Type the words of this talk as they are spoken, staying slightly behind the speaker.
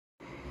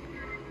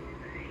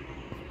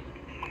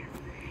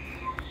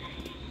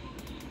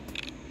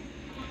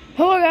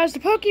Hello guys, the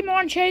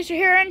Pokemon Chaser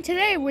here, and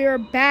today we are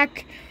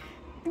back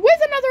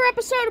with another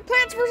episode of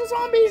Plants vs.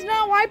 Zombies.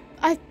 Now,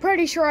 I'm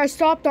pretty sure I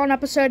stopped on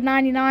episode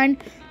 99.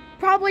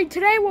 Probably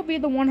today will be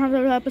the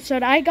 100th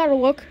episode. I gotta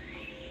look.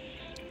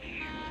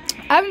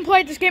 I haven't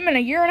played this game in a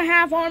year and a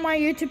half on my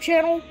YouTube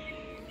channel.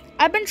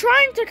 I've been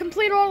trying to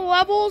complete all the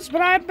levels,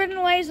 but I've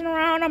been lazing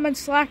around. I've been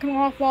slacking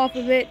off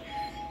of it.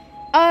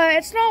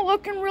 It's not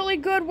looking really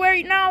good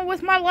right now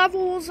with my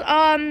levels.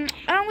 I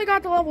only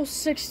got to level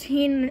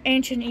 16 in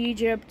Ancient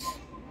Egypt.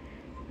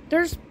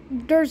 There's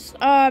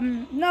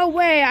no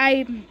way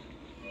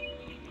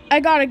I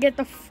gotta get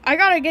to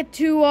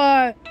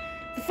the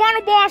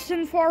final boss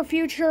in Far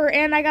Future,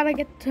 and I gotta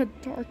get to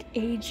Dark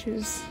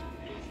Ages.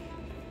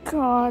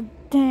 God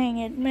dang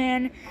it,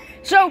 man.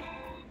 So,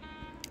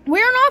 we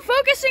are not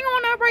focusing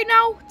on that right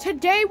now.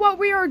 Today, what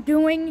we are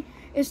doing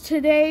is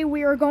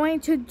we are going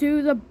to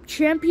do the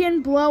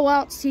Champion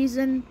Blowout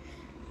season.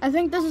 I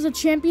think this is a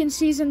Champion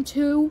Season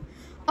 2.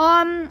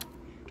 Now,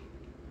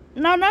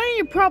 none of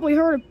you probably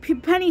heard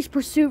of Penny's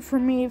Pursuit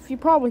from me. If you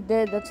probably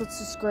did, that's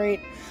just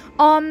great.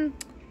 There's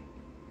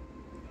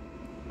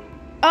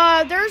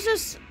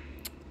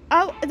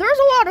a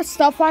lot of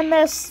stuff I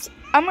missed.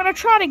 I'm gonna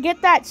try to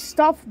get that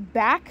stuff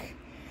back.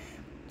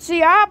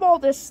 See, I have all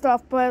this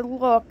stuff, but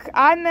look,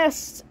 I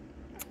missed.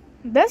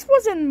 This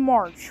was in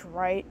March,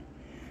 right?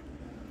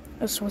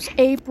 This was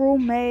April,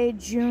 May,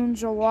 June,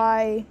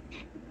 July,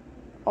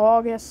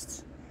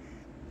 August,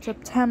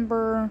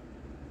 September,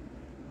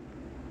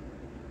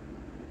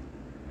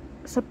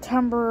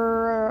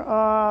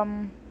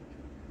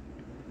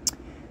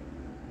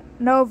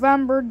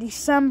 November,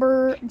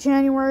 December,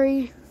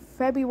 January,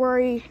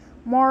 February,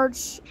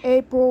 March,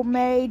 April,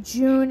 May,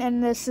 June,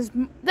 and this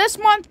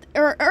month,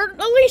 or at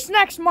least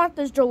next month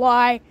is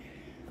July.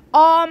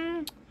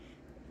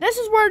 This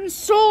is where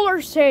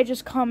Solar Sage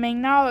is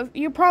coming. Now,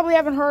 you probably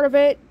haven't heard of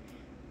it.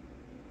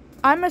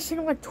 I'm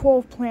missing like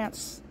 12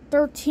 plants.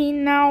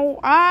 13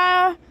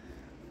 now.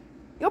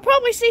 You'll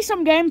probably see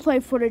some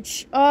gameplay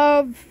footage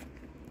of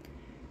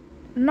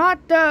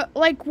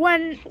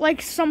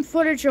some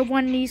footage of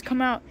when these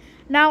come out.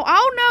 Now,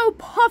 I'll know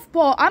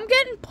Puffball. I'm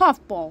getting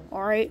Puffball,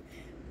 alright?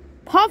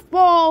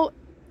 Puffball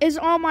is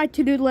on my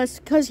to-do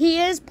list because he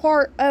is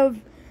part of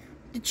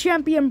the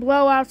Champion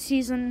Blowout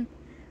season.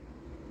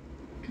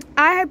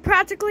 I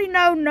practically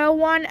know no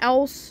one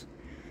else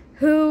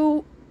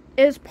who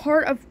is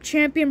part of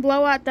Champion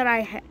Blowout that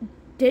I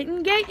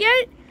didn't get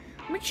yet.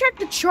 Let me check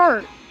the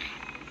chart,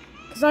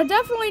 because I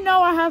definitely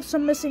know I have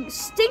some missing.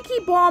 Stinky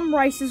Bomb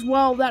Rice as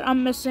well that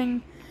I'm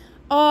missing.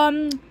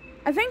 I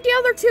think the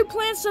other two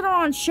plants that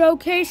are on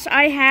Showcase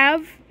I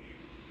have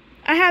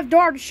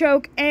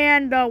Darkshoke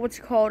and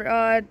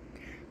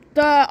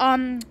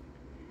the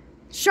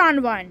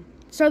Shine Vine.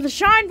 So the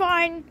Shine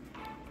Vine,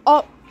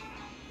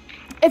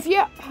 if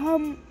you,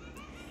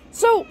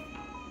 so,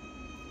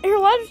 here,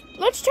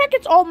 let's check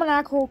its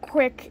almanac real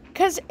quick,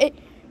 because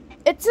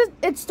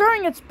it's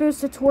during its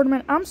boosted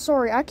tournament. I'm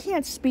sorry, I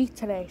can't speak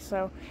today,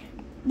 so,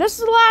 this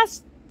is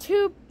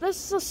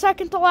the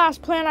second to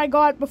last plant I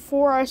got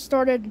before I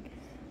started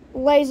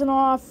lazing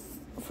off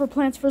for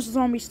Plants vs.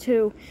 Zombies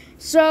 2.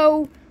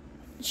 So,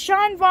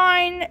 Shine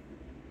Vine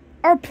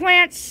are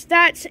plants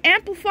that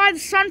amplify the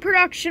sun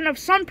production of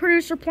sun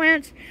producer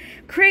plants,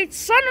 create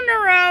sun on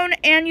their own,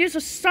 and use a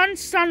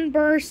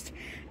sunburst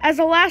as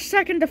a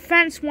last-second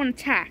defense when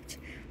attacked.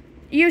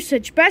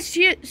 Usage: best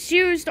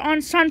used on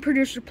sun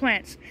producer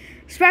plants.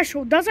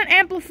 Special: doesn't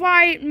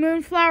amplify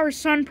moonflower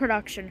sun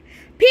production.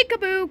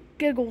 Peekaboo,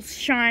 giggles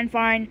Shine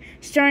Vine,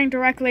 staring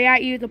directly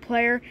at you, the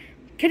player.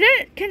 Consider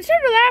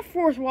that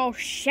fourth wall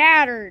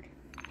shattered.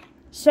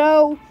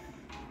 So,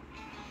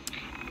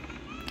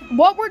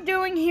 what we're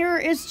doing here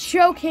is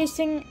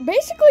showcasing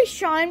basically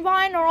Shine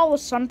Vine or all the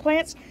sun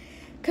plants,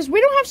 because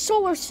we don't have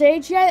Solar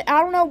Sage yet.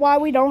 I don't know why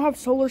we don't have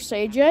Solar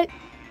Sage yet.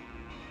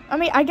 I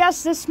mean, I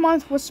guess this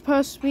month was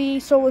supposed to be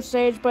Solar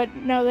Sage, but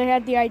no, they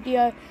had the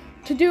idea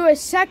to do a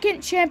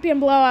second Champion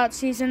Blowout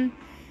season,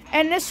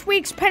 and this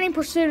week's Penny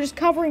Pursuit is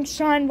covering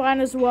Shine Vine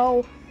as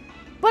well.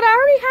 But I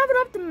already have it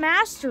up to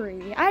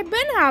Mastery. I've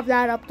been have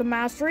that up to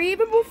Mastery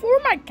even before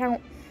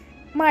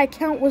my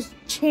account was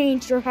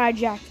changed or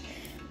hijacked.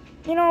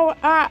 You know,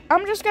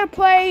 I'm just gonna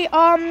play,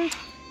 I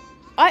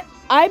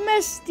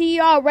missed the,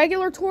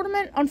 regular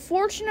tournament,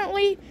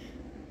 unfortunately,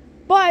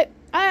 but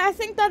I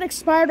think that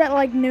expired at,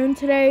 like, noon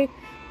today.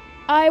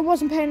 I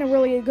wasn't paying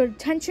really good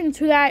attention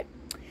to that.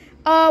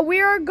 We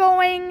are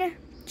going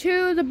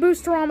to the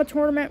Boosterama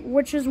tournament,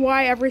 which is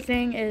why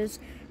everything is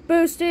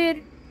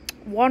boosted.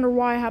 Wonder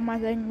why I have my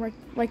thing right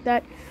like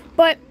that.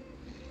 But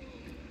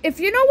if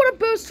you know what a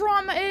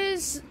Boosterama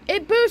is,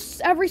 it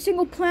boosts every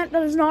single plant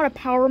that is not a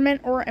Power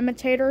Mint or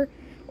Imitator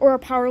or a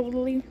Power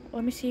Lily.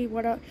 Let me see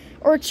or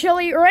a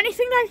Chili or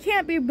anything that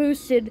can't be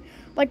boosted,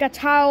 like a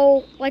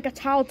towel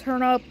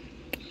turnip,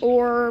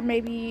 or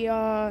maybe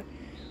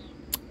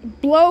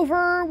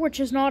Blover, which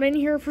is not in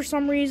here for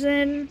some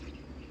reason,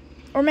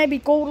 or maybe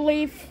Gold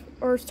Leaf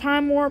or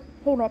Time Warp.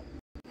 Hold up.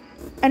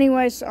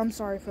 Anyways, I'm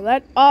sorry for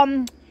that.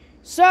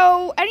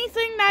 So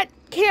anything that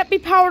can't be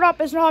powered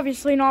up is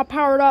obviously not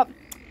powered up.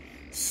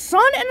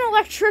 Sun and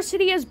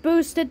electricity is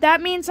boosted. That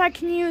means I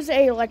can use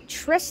an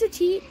electric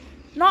pea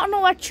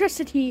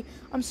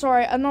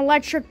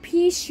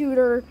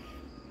shooter.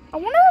 I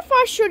wonder if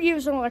I should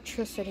use an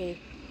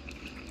electricity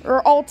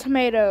or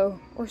ultimato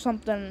or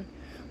something.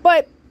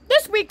 But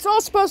this week's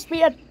all supposed to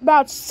be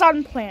about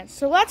sun plants,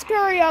 so let's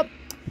hurry up.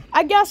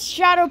 I guess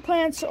shadow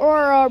plants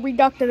are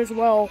reducted as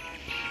well.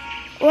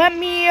 Let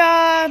me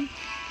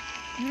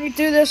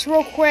do this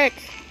real quick.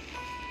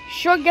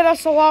 Should get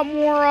us a lot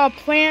more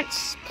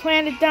plants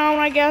planted down,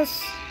 I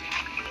guess.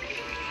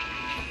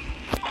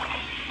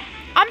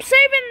 I'm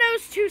saving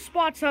those 2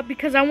 spots up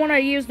because I want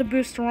to use the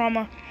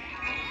Boosterama.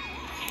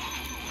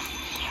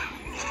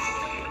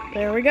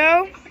 There we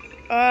go.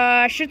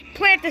 I should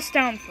plant this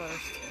down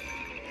first.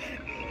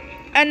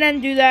 And then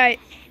do that.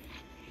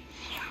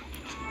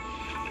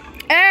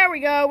 There we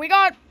go. We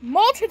got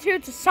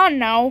multitudes of sun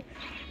now.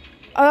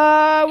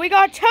 We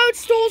got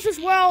toadstools as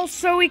well,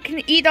 so we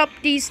can eat up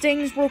these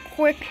things real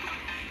quick.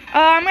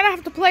 I'm gonna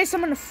have to place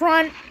them in the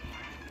front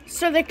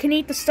so they can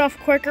eat the stuff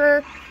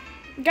quicker.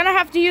 I'm gonna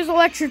have to use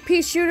electric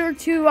pea shooter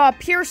to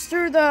pierce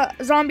through the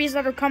zombies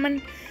that are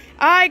coming.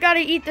 I gotta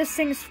eat this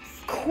thing as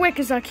quick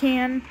as I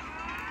can.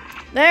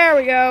 There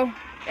we go.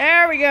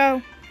 There we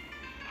go.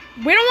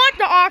 We don't want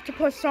the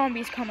octopus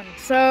zombies coming,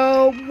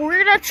 so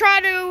we're gonna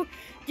try to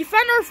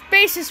defend our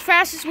base as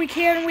fast as we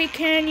can. We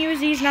can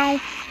use these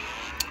now.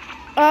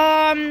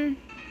 I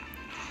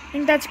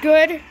think that's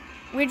good.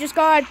 We just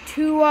got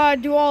to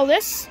do all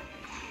this.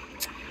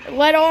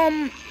 Let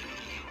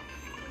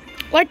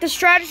the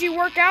strategy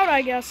work out,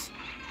 I guess.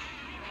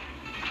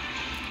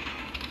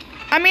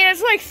 I mean,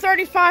 it's like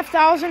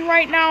 35,000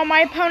 right now. My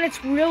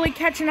opponent's really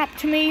catching up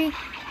to me.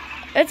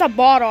 It's a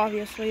bot,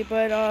 obviously,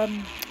 but they're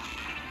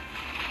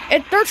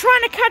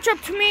trying to catch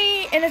up to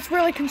me, and it's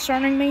really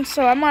concerning me.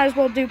 So I might as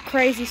well do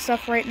crazy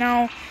stuff right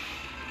now.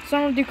 So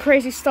I'm gonna do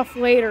crazy stuff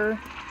later.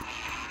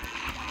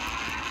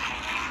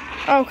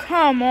 Oh,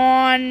 come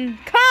on.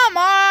 Come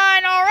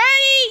on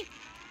already!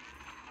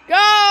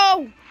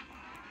 Go!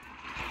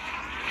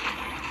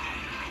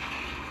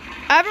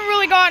 I haven't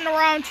really gotten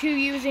around to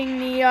using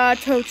the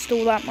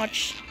toadstool that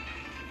much,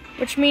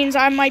 which means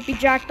I might be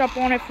jacked up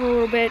on it for a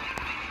little bit.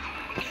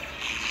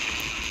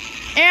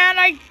 And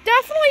I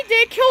definitely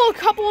did kill a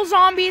couple of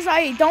zombies.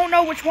 I don't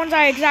know which ones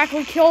I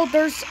exactly killed.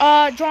 There's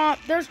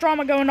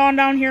drama going on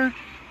down here.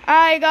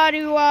 I got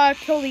to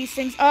kill these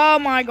things. Oh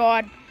my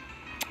god.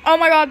 Oh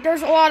my god,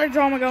 there's a lot of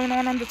drama going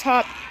on the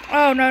top.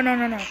 Oh, no, no,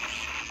 no, no.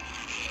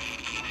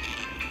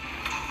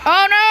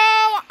 Oh,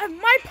 no!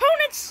 My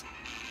opponent's...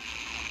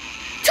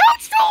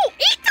 Toadstool!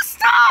 Eat the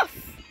stuff!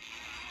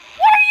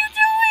 What are you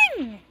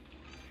doing?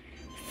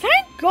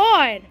 Thank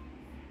god.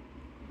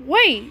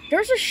 Wait,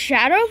 there's a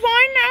shadow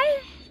vine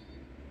now?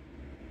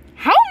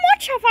 How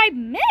much have I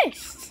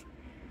missed?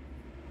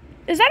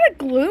 Is that a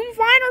gloom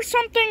vine or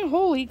something?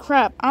 Holy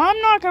crap. I'm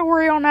not gonna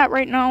worry on that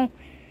right now.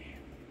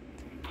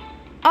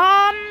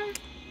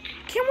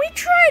 Can we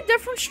try a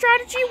different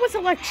strategy with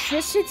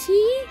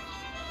electricity?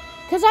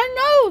 Because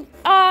I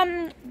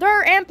know,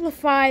 they're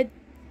amplified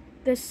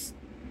this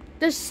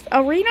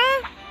arena,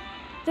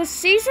 this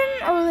season,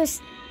 or this,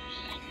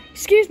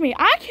 excuse me,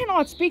 I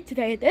cannot speak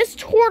today, this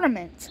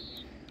tournament.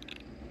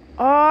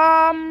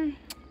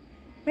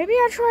 Maybe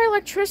I try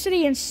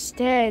electricity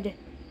instead.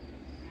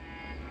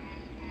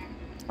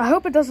 I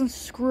hope it doesn't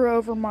screw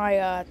over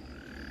my,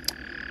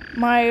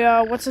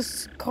 what's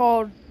this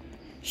called?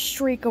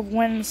 Streak of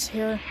wins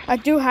here. I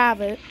do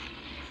have it.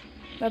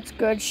 That's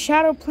good.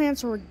 Shadow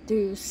plants are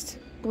reduced.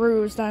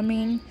 Bruised, I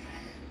mean.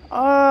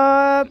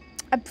 I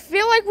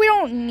feel like we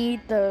don't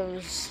need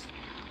those.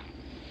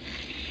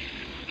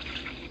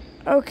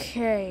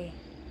 Okay.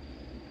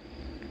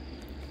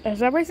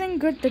 Is everything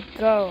good to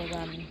go,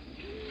 then?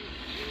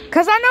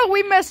 Because I know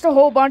we missed a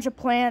whole bunch of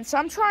plants.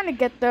 I'm trying to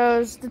get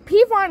those. The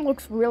pea vine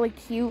looks really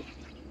cute.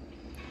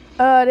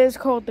 It is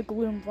called the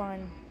gloom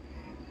vine.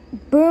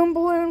 Boom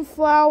balloon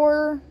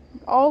flower,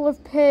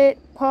 olive pit,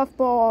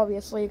 puffball,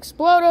 obviously,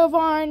 explodo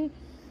vine,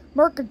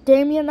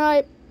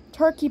 mercadamianite,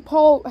 turkey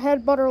pulp,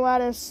 head butter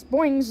lettuce,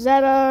 boing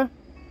zeta,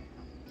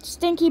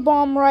 stinky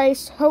bomb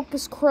rice,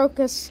 hocus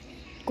crocus,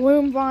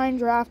 gloom vine,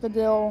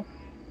 daffodil,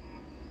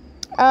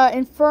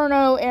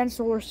 inferno, and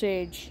solar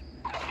sage.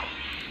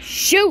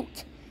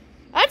 Shoot!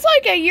 That's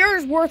like a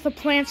year's worth of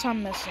plants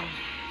I'm missing.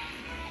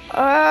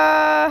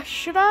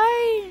 Should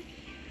I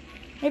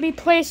maybe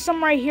place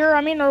some right here?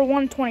 I mean, they're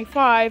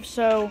 125,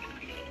 so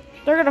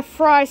they're gonna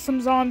fry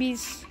some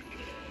zombies.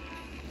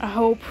 I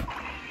hope.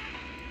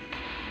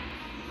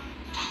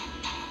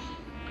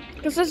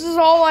 Because this is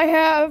all I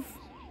have.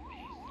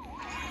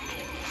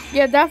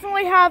 Yeah,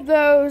 definitely have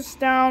those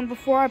down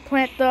before I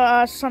plant the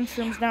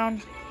sunshrooms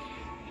down.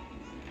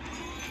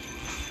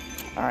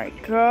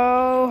 Alright,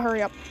 go.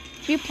 Hurry up.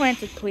 Be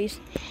planted, please.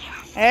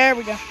 There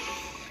we go.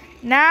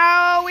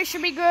 Now we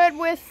should be good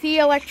with the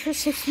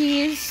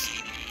electricities.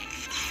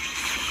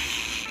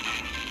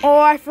 Oh,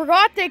 I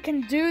forgot they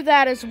can do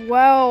that as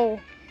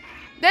well.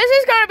 This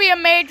is going to be a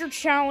major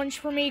challenge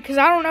for me because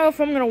I don't know if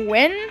I'm going to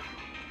win.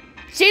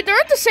 See, they're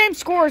at the same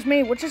score as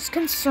me, which is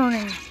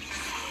concerning.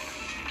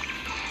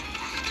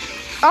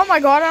 Oh my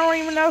god, I don't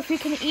even know if he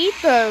can eat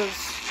those.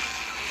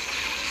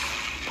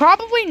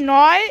 Probably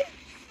not.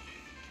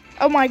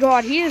 Oh my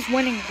god, he is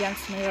winning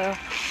against me, though.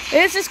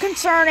 This is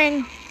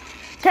concerning.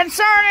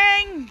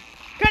 Concerning!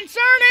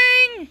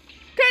 Concerning!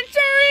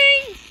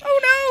 Concerning! Oh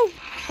no!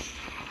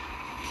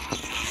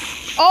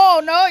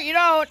 Oh no, you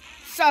don't,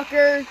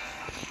 sucker.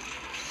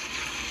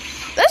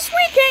 This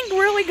week ain't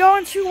really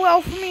going too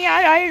well for me.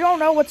 I don't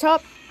know what's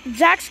up.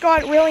 Zach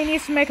Scott really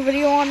needs to make a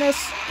video on this.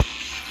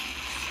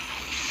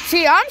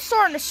 See, I'm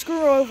starting to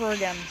screw over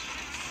again.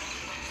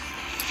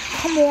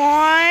 Come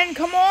on,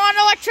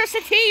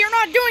 electricity, you're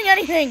not doing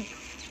anything.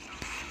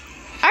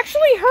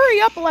 Actually,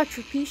 hurry up,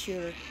 electric pea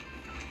shooter.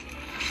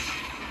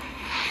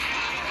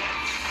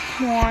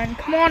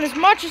 Come on, as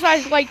much as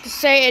I'd like to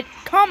say it,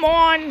 come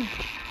on.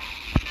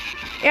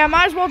 Yeah,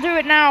 might as well do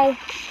it now.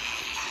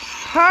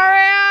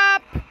 Hurry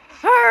up,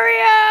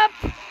 hurry up.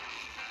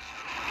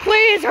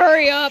 Please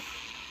hurry up.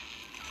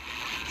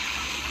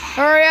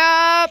 Hurry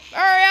up,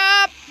 hurry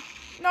up.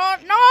 No,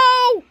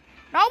 no,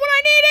 not what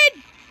I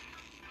needed.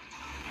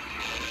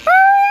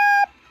 Hurry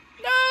up,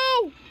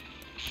 no.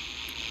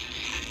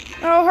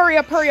 Oh, hurry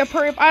up, hurry up,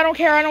 hurry up. I don't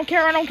care, I don't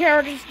care, I don't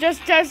care.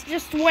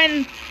 Just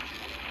win.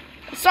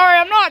 Sorry,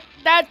 I'm not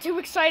that too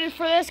excited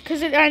for this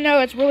because I know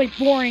it's really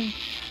boring.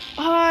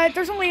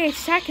 There's only 8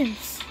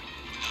 seconds.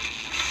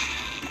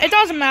 It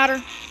doesn't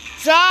matter.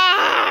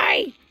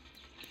 Die!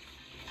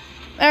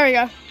 There we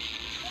go.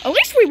 At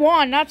least we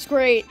won. That's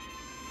great.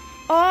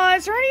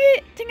 Is there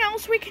anything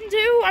else we can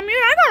do? I mean,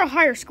 I got a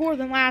higher score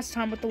than last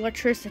time with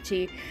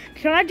electricity.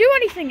 Can I do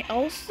anything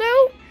else,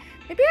 though?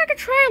 Maybe I could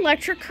try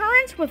electric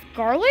currents with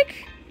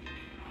garlic?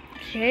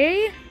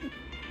 Okay.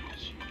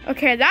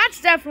 Okay,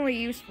 that's definitely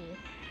useful.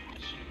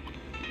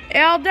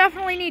 Yeah, I'll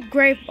definitely need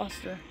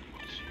Gravebuster.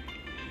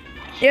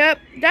 Yep,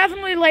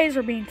 definitely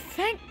Laser Beam.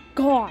 Thank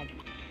God.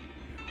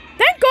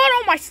 Thank God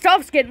all my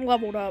stuff's getting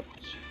leveled up.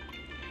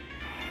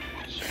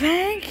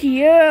 Thank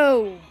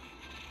you.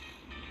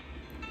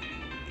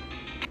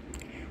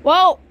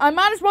 Well, I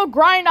might as well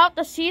grind out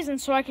the season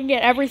so I can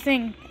get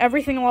everything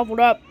leveled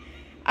up.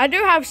 I do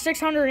have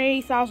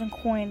 680,000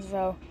 coins,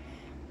 though.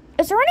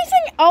 Is there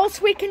anything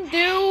else we can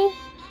do?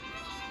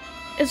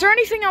 Is there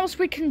anything else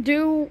we can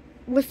do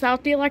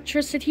without the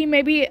electricity?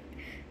 Maybe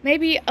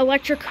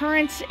electric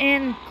currents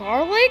and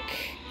garlic?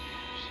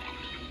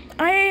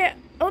 Let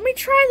me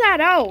try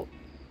that out.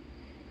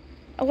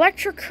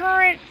 Electric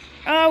current,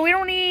 we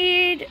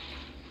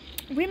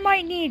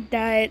might need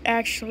that,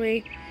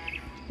 actually.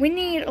 We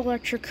need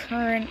electric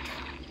current.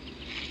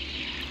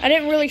 I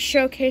didn't really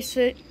showcase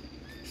it,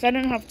 because I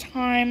didn't have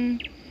time.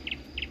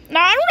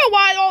 Now, I don't know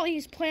why all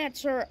these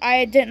plants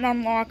I didn't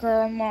unlock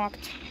or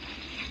unlocked.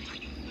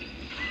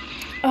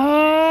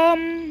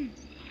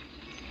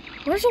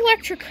 Where's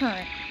electric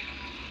current?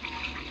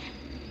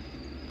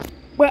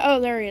 Well, oh,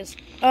 there he is.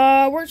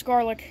 Where's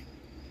garlic?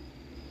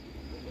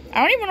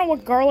 I don't even know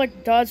what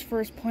garlic does for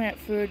his plant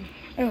food.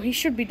 Oh, he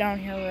should be down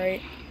here,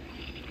 right?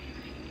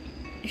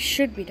 He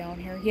should be down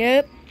here.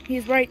 Yep,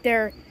 he's right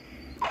there.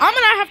 I'm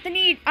gonna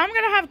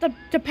have to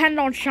depend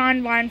on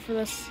Shinevine for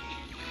this.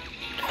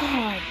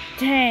 God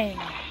dang.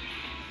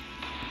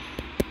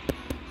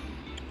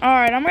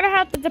 Alright, I'm gonna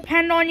have to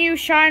depend on you,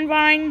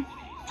 Shinevine.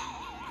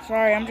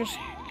 Sorry, I'm just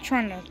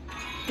trying to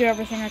do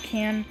everything I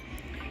can.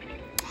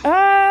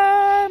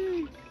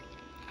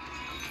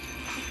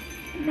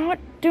 Not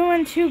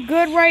doing too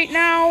good right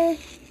now.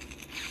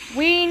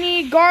 We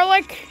need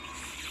garlic.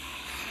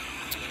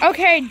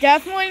 Okay,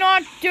 definitely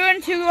not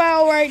doing too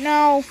well right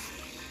now.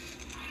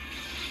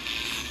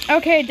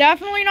 Okay,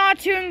 definitely not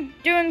doing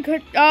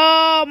good.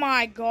 Oh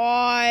my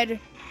god.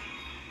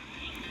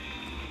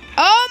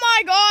 Oh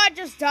my god,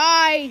 just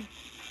die.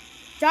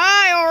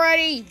 Die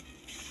already.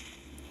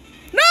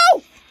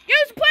 No!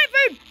 Use plant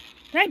food!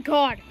 Thank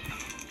God.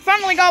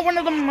 Finally got one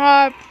of them,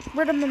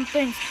 rid of them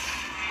things.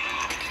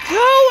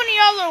 Go in the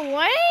other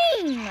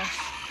lane!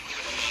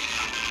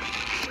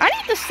 I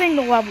need this thing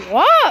to level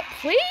up,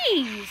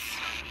 please.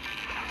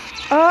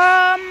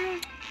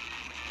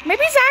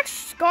 Maybe Zach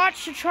Scott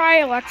should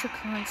try electric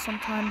current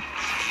sometime.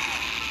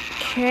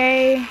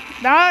 Okay,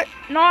 not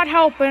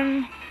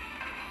helping.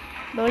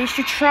 But at least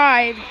you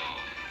tried.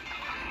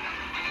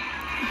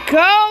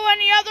 Go in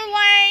the other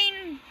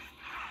lane!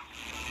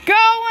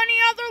 Go in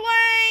the other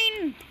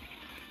lane!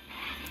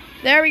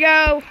 There we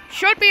go.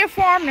 Should be a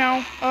farm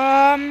now.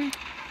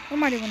 What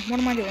am I doing? What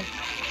am I doing?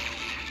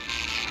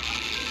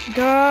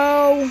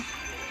 Go.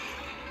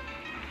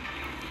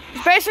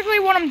 It's basically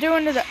what I'm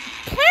doing to the...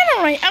 Plan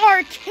on an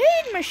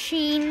arcade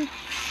machine?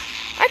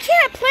 I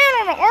can't plan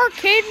on an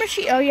arcade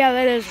machine. Oh, yeah,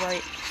 that is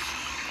right.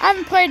 I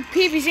haven't played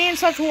PvZ in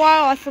such a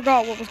while, I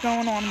forgot what was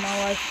going on in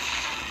my life.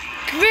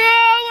 Go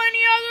in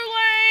the other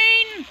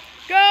lane!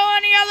 Go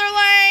in the other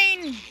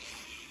lane!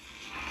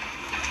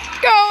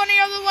 Go in the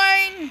other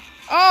lane!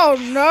 Oh,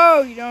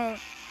 no, you don't.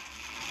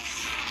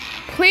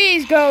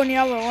 Please go in the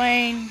other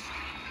lane.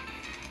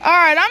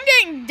 Alright, I'm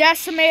getting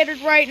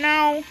decimated right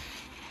now.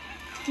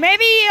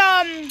 Maybe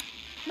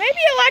maybe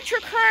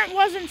electric current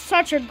wasn't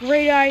such a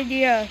great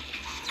idea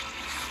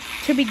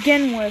to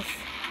begin with.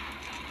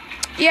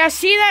 Yeah,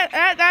 see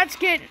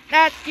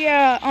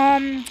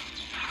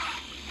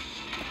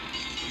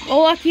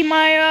well, lucky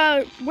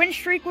my win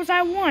streak was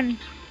at 1.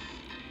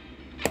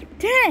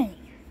 Dang.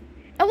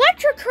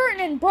 Electric current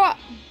and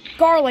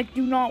garlic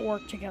do not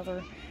work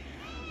together.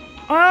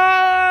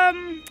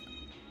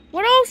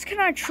 What else can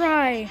I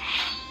try?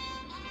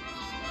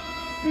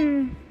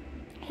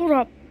 Hold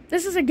up.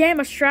 This is a game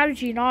of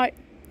strategy, not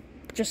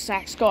just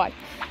Sax God.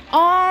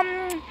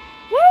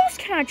 What else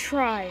can I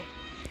try?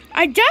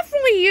 I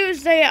definitely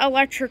use the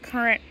electric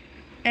current,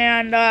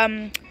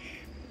 and,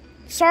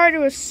 sorry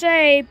to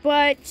say,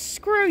 but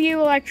screw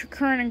you, electric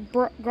current and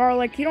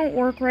garlic. You don't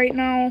work right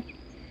now.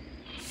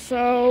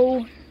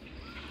 So,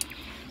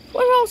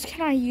 what else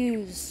can I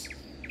use?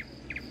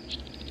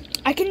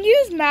 I can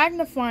use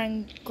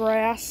magnifying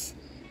glass.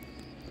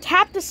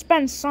 Tap to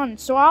spend sun.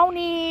 So I'll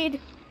need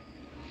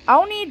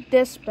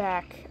this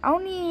back. I'll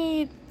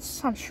need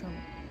sunshroom.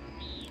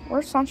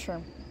 Where's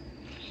sunshroom?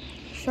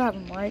 Should have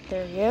him right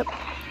there. Yep.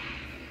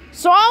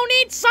 So I'll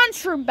need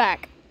sunshroom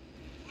back.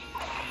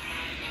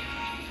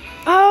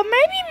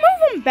 Maybe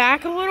move them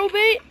back a little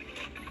bit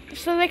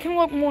so they can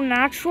look more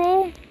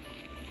natural.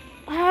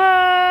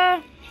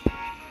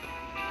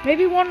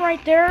 Maybe one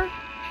right there,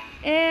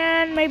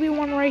 and maybe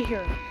one right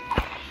here.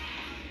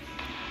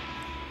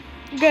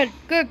 Good.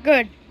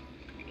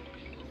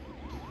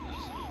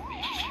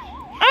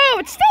 Oh,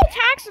 it still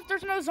attacks if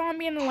there's no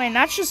zombie in the lane.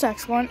 That's just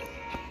excellent.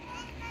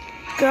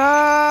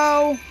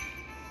 Go.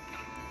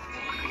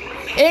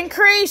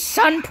 Increase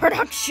sun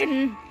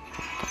production.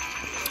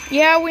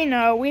 Yeah, we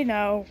know.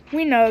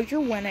 You're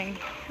winning.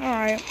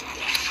 Alright.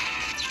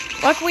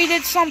 Luck we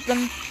did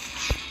something.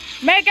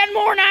 Make it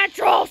more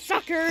natural,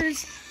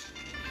 suckers.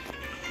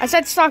 I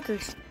said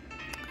suckers.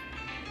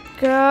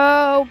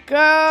 Go.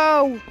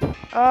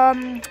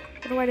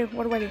 What do I do?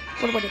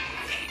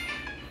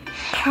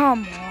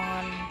 Come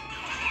on.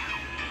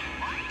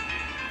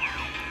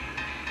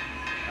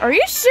 Are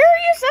you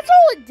serious? That's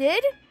all it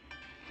did?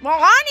 Well,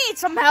 I need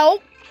some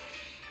help.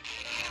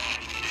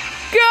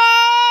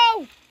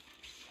 Go!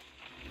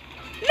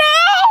 No!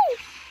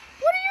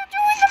 What are you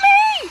doing to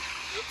me?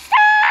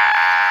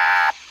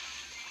 Stop!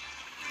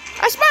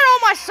 I spent all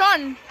my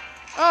sun.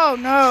 Oh,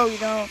 no, you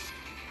don't.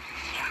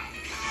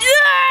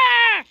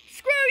 Yeah!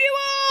 Screw you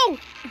all!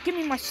 Give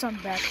me my sun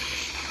back.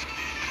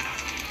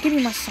 Give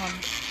me my sun.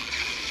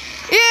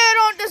 You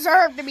don't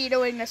deserve to be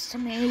doing this to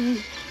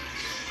me.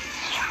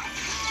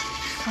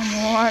 Come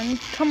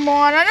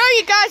on. I know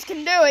you guys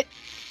can do it.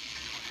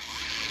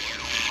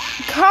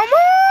 Come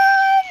on!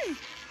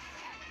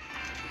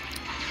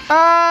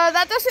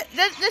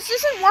 This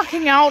isn't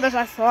working out as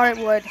I thought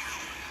it would.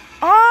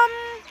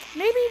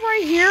 Maybe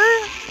right here?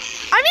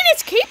 I mean,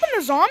 it's keeping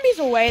the zombies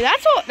away.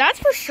 That's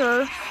for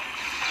sure.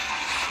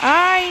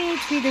 I need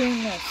to be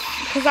doing this.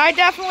 Because I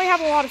definitely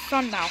have a lot of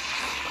sun now.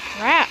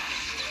 Crap.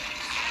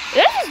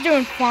 This is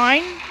doing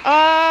fine.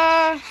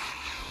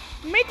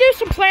 Let me do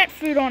some plant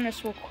food on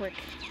this real quick.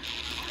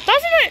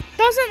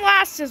 Doesn't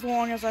last as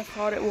long as I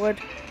thought it would.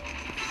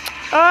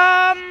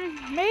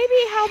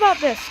 Maybe how about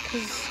this?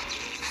 Because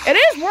it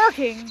is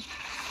working.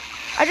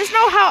 I just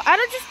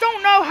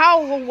don't know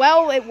how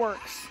well it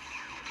works.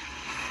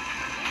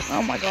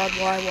 Oh my god,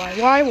 why?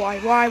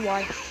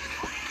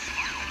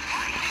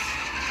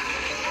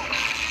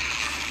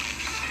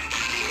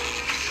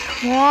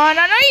 Come on,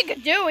 I know you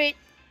can do it.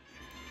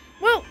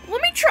 Well,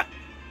 let me try.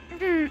 I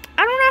don't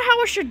know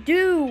how I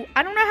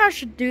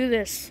should do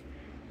this.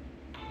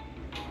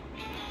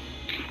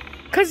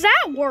 Cause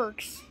that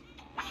works.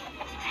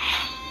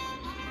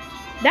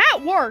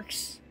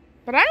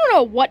 But I don't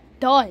know what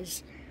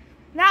does.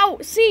 Now,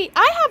 see,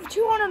 I have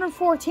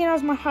 214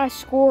 as my high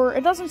score.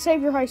 It doesn't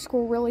save your high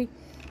score, really.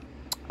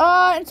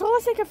 Until I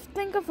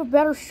think of a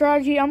better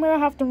strategy, I'm gonna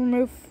have to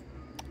remove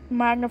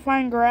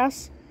magnifying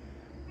glass.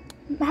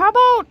 How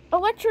about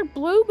electric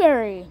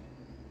blueberry?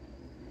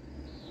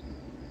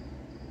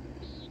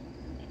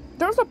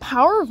 There's a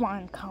power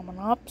vine coming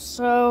up,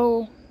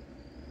 so...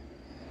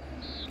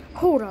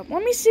 Hold up,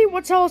 let me see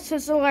what else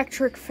is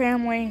electric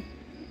family.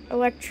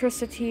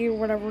 Electricity, or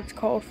whatever it's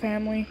called,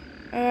 family.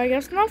 I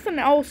guess nothing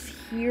else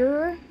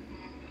here.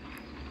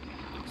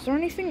 Is there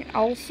anything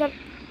else that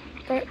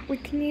we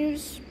can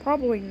use?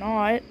 Probably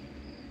not.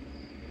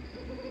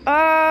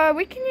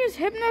 We can use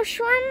Hypno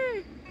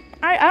Shroom.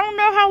 I don't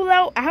know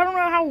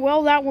how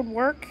well that would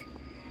work.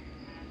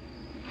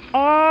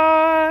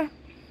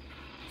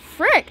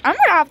 Frick, I'm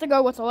gonna have to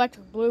go with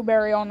electric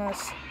blueberry on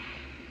this.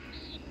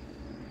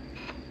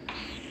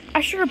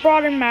 I should have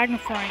brought in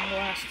magnifying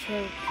glass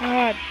too.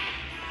 God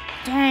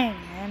dang,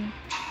 man.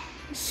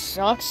 This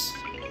sucks.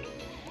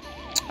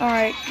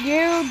 Alright,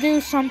 you do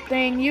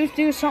something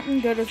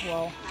good as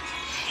well.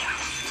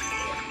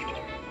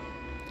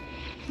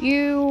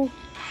 You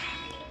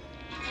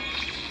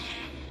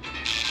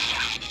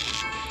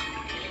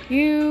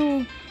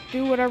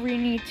do whatever you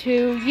need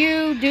to.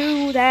 You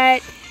do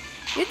that.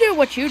 You do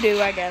what you do,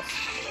 I guess.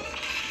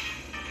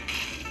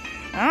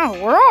 Oh,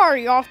 we're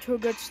already off to a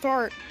good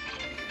start.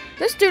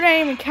 This dude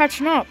ain't even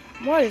catching up.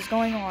 What is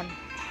going on?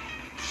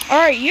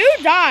 Alright, you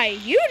die.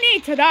 You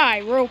need to die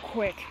real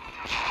quick.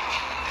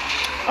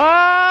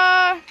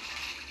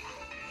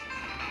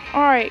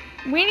 Alright,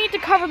 we need to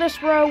cover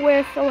this row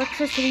with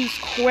electricities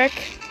quick.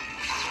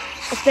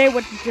 If they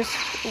would just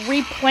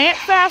replant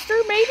faster,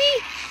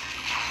 maybe?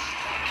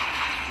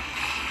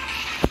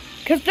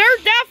 Because they're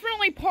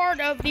definitely part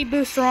of the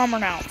booster armor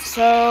now.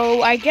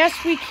 So, I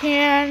guess we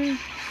can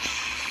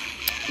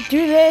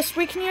do this.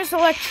 We can use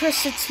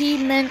electricity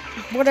mint,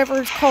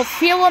 whatever it's called.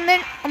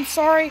 Filament, I'm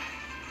sorry.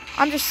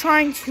 I'm just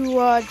trying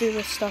to do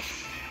this stuff.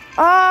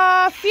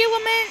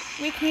 Filament,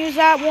 we can use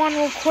that one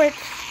real quick.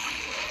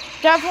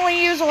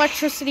 Definitely use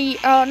electricity,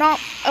 not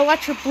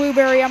electric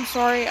blueberry, I'm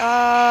sorry.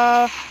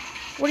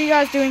 What are you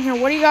guys doing here?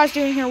 What are you guys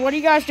doing here? What are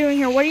you guys doing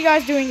here? What are you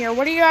guys doing here?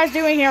 What are you guys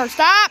doing here?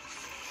 Stop!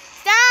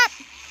 Stop!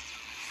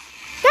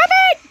 Stop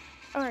it!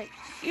 Alright,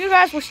 you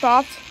guys were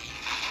stopped.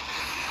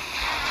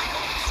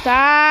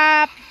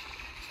 Stop!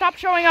 Stop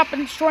showing up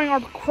and destroying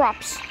our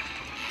crops.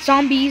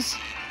 Zombies.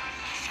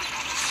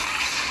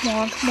 Come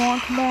on, come on,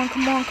 come on,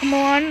 come on, come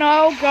on.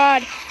 Oh,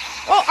 God.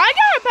 Well, I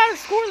got a better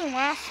score than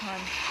last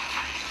time.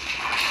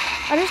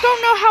 I just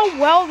don't know how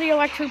well the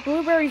electric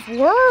blueberries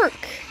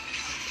work.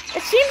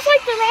 It seems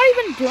like they're not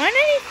even doing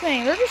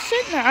anything. They're just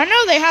sitting there. I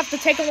know they have to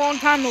take a long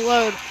time to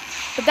load,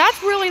 but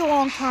that's really a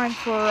long time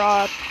for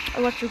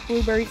electric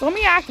blueberries. Let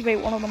me activate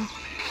one of them.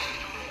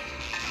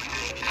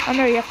 I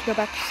know you have to go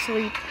back to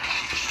sleep.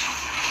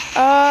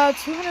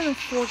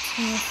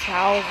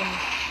 214,000.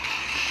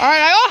 Alright,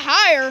 I got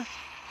higher.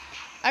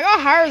 I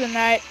got higher than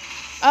that.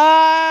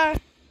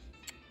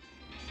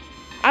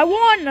 I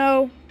want to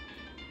know.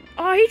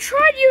 He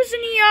tried using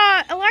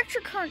the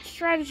electric current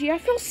strategy. I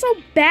feel so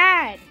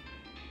bad.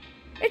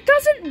 It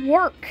doesn't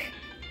work.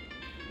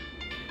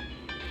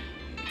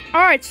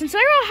 Alright, since I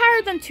got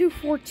higher than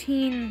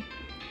 214...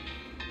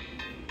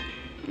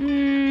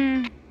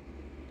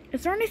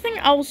 is there anything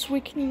else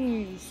we can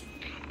use?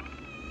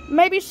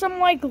 Maybe some,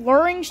 like,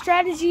 luring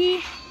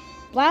strategy?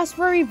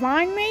 Blastberry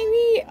vine,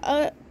 maybe?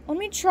 Let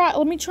me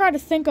try to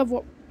think of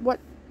what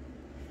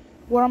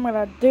I'm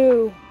gonna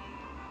do.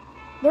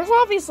 There's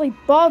obviously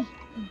bug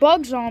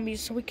zombies,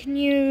 so we can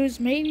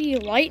use maybe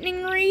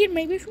lightning reed.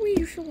 Maybe if we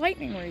use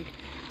lightning reed.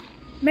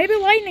 Maybe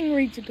lightning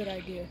reed's a good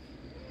idea.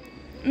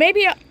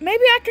 Maybe I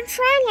can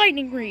try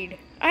lightning reed.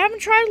 I haven't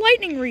tried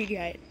lightning reed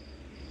yet.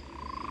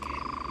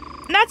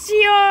 And that's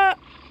the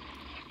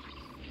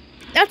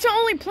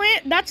only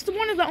plant. That's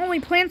one of the only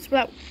plants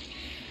that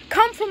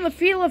come from the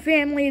Phila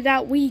family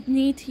that we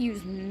need to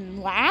use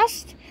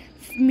last.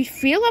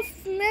 Phila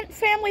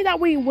family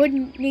that we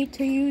wouldn't need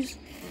to use.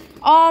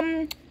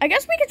 I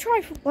guess we could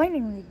try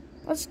lightning reed.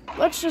 Let's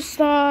just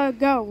go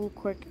real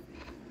quick.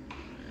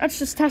 Let's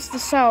just test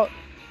this out.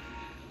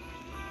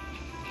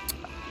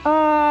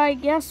 I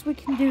guess we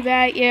can do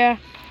that. Yeah,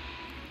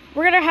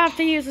 we're gonna have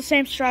to use the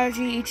same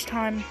strategy each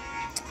time.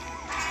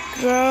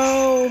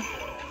 Go.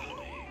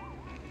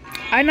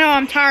 I know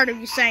I'm tired of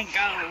you saying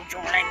go,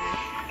 Jordan.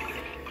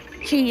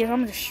 Jeez,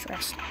 I'm just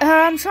stressed.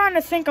 I'm trying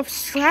to think of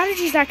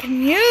strategies I can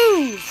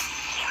use.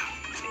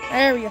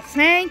 There we go.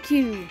 Thank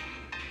you.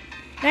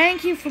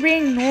 Thank you for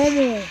being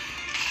normal.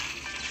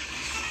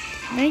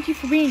 Thank you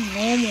for being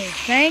normal.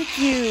 Thank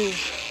you.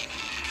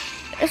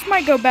 This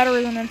might go better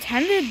than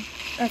intended,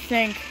 I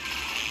think.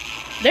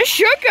 This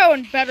should go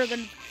in better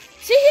than...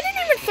 See, he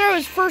didn't even throw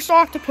his first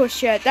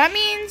octopus yet. That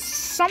means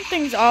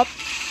something's up.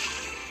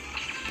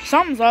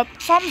 Something's up.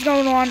 Something's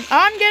going on.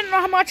 I'm getting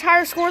a much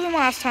higher score than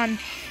last time.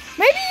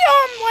 Maybe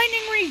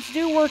lightning reeds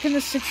do work in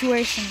this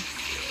situation.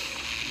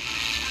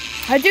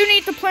 I do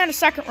need to plant a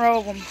second row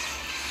of them.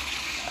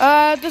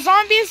 The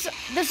zombies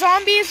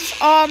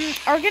are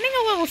getting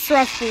a little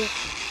stressful.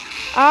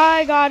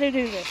 I gotta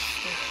do this.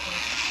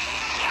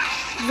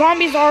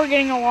 Zombies are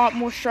getting a lot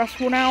more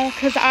stressful now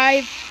because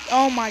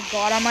oh my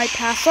god, I might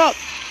pass up.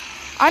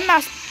 I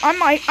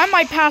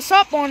might pass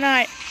up on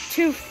that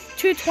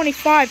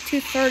 225,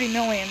 230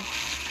 million.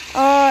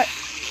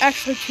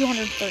 Actually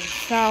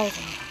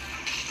 230,000.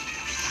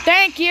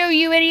 Thank you,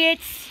 you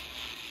idiots.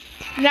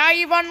 Now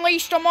you've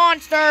unleashed a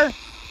monster.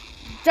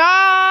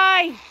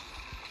 Die!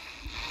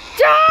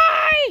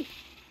 Die!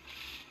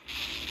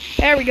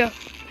 There we go.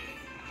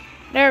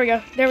 There we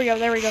go. There we go.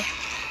 There we go.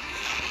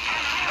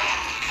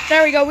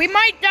 There we go. We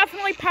might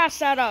definitely pass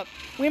that up.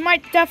 We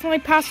might definitely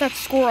pass that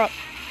score up.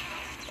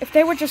 If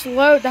they would just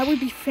load, that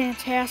would be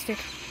fantastic.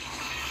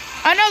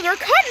 I know, they're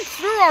cutting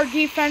through our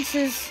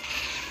defenses.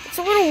 It's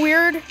a little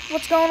weird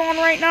what's going on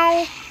right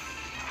now.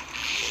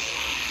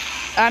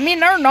 I mean,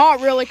 they're not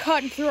really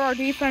cutting through our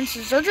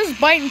defenses. They're just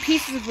biting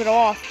pieces of it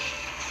off.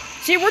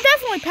 See, we're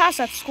definitely past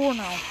that score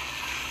now.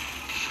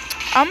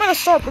 I'm going to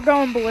start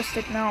going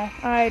ballistic now.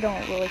 I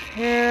don't really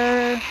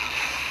care.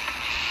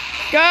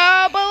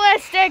 Go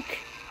ballistic!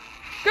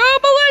 Go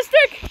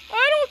ballistic!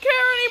 I don't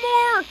care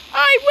anymore!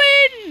 I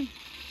win!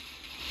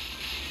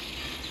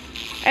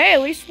 Hey,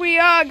 at least we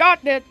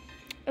got that.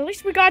 At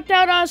least we got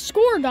that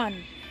score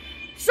done.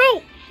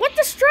 So, what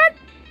the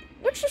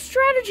What's the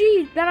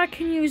strategy that I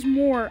can use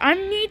more? I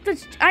need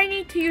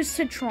to use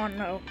Citron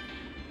though.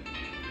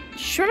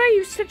 Should I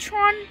use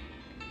Citron?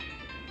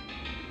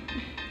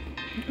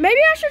 Maybe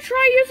I should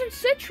try using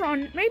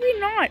Citron. Maybe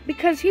not,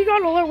 because he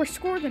got a lower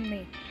score than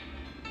me.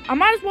 I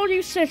might as well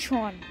use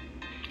Citron.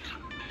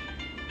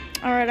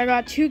 Alright, I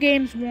got 2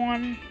 games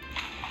won.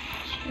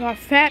 I got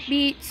Fat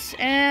Beets,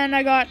 and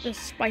I got the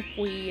Spike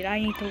Weed. I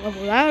need to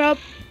level that up.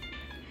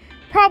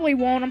 Probably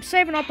won't. I'm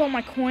saving up all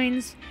my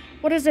coins.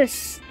 What is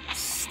this?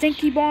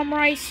 Stinky Bomb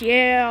Rice?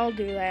 Yeah, I'll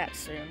do that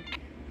soon.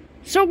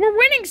 So we're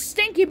winning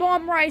Stinky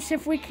Bomb Rice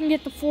if we can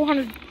get the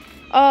 400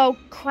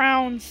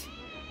 crowns.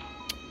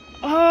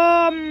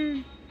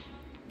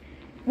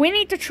 We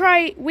need to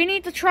try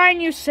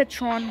and use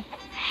Citron.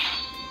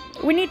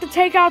 We need to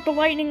take out the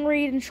Lightning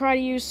Reed and try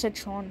to use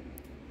Citron.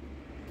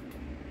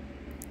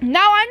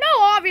 Now I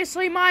know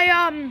obviously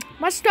my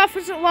my stuff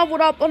isn't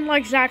leveled up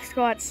unlike Zach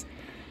Scott's.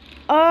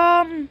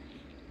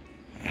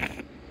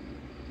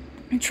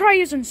 Try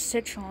using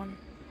Citron.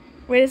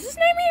 Wait, is his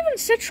name even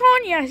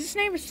Citron? Yeah, his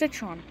name is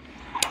Citron.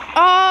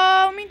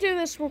 Let me do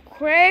this real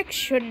quick.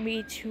 Shouldn't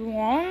be too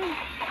long.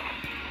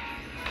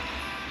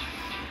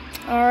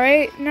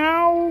 Alright,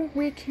 now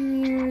we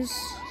can use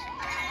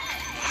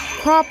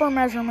proper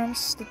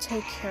measurements to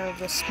take care of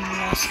this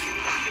mess.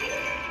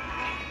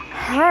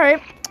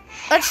 Alright,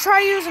 let's try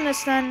using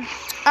this then.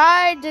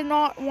 I did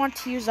not want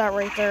to use that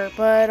right there,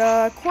 but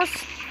of course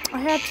I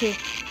had to.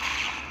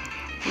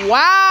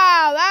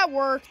 Wow, that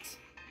worked.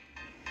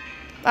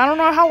 I don't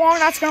know how long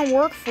that's gonna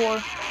work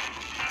for.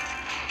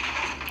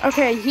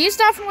 Okay, he's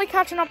definitely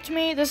catching up to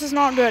me. This is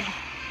not good.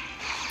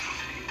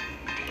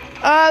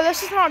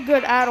 This is not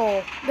good at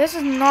all. This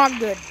is not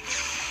good.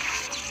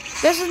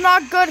 This is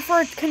not good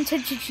for a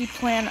contingency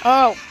plan.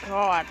 Oh,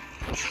 God.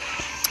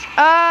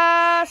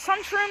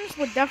 Sun shrooms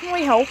would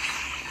definitely help.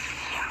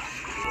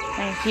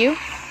 Thank you.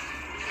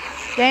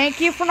 Thank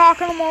you for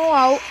knocking them all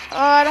out.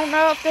 I don't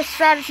know if this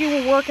strategy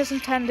will work as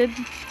intended.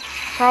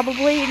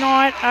 Probably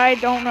not. I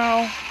don't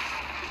know.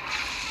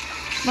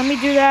 Let me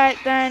do that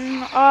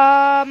then.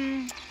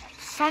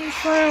 Sun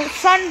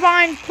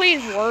vines,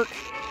 please work.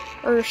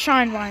 Or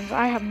shine vines.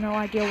 I have no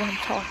idea what I'm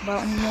talking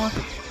about anymore.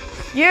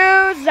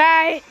 Use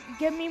that.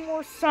 Give me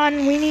more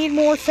sun. We need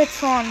more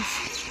citrons.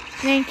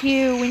 Thank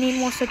you. We need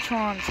more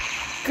citrons.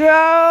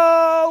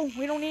 Go.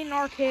 We don't need an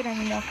arcade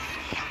anymore.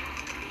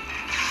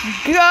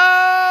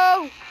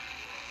 Go.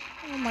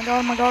 Oh my god,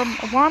 oh my god.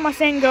 Why am I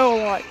saying go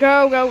a lot?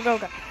 Go, go, go,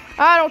 go.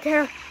 I don't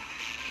care.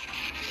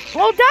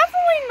 Well,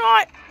 definitely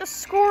not the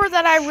score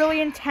that I really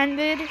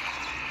intended.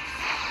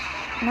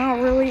 Not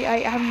really. I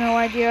have no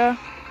idea.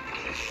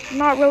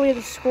 Not really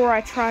the score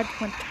I tried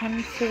to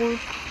intend for.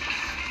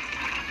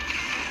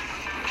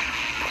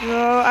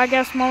 So, I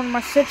guess one of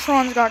my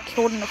citrons got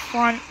killed in the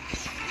front.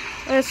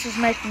 This is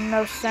making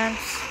no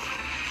sense.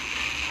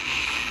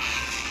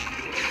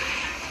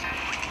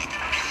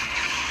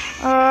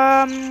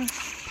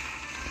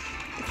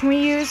 Can we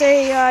use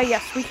a,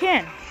 yes, we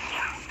can.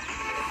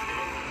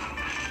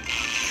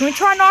 Can we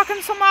try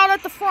knocking some out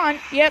at the front?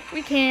 Yep,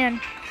 we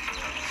can.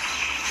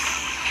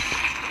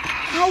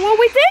 Oh, well,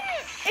 we didn't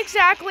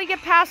exactly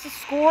get past the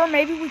score.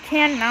 Maybe we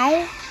can now.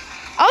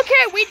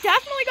 Okay, we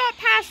definitely got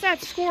past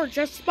that score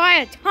just by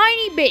a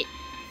tiny bit.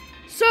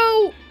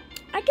 So,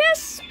 I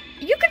guess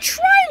you could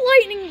try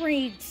Lightning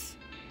Reeds.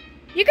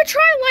 You could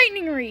try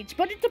Lightning Reeds,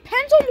 but it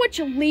depends on which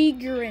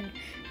league you're in.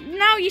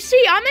 Now, you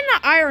see, I'm in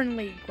the Iron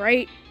League,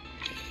 right?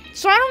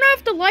 So, I don't know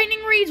if the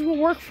Lightning Reeds will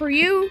work for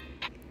you.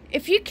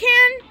 If you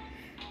can,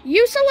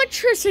 use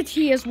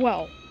electricity as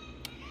well.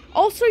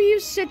 Also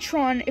use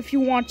Citron if you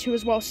want to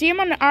as well. See, I'm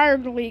on the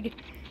Iron League.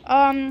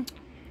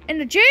 In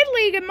the Jade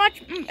League, it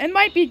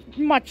might be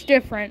much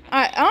different.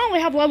 I only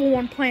have level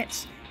 1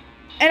 plants,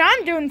 and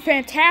I'm doing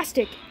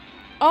fantastic.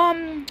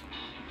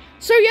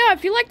 So yeah,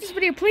 if you like this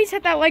video, please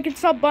hit that like and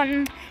sub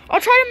button.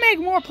 I'll try to make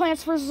more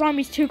Plants vs.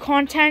 Zombies 2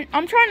 content.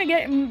 I'm trying to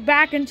get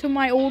back into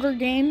my older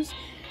games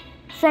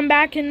from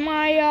back in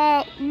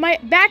my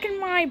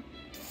my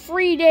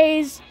free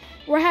days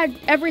where I had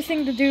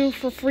everything to do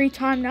for free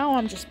time. Now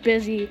I'm just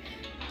busy.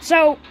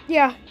 So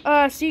yeah,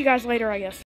 see you guys later, I guess.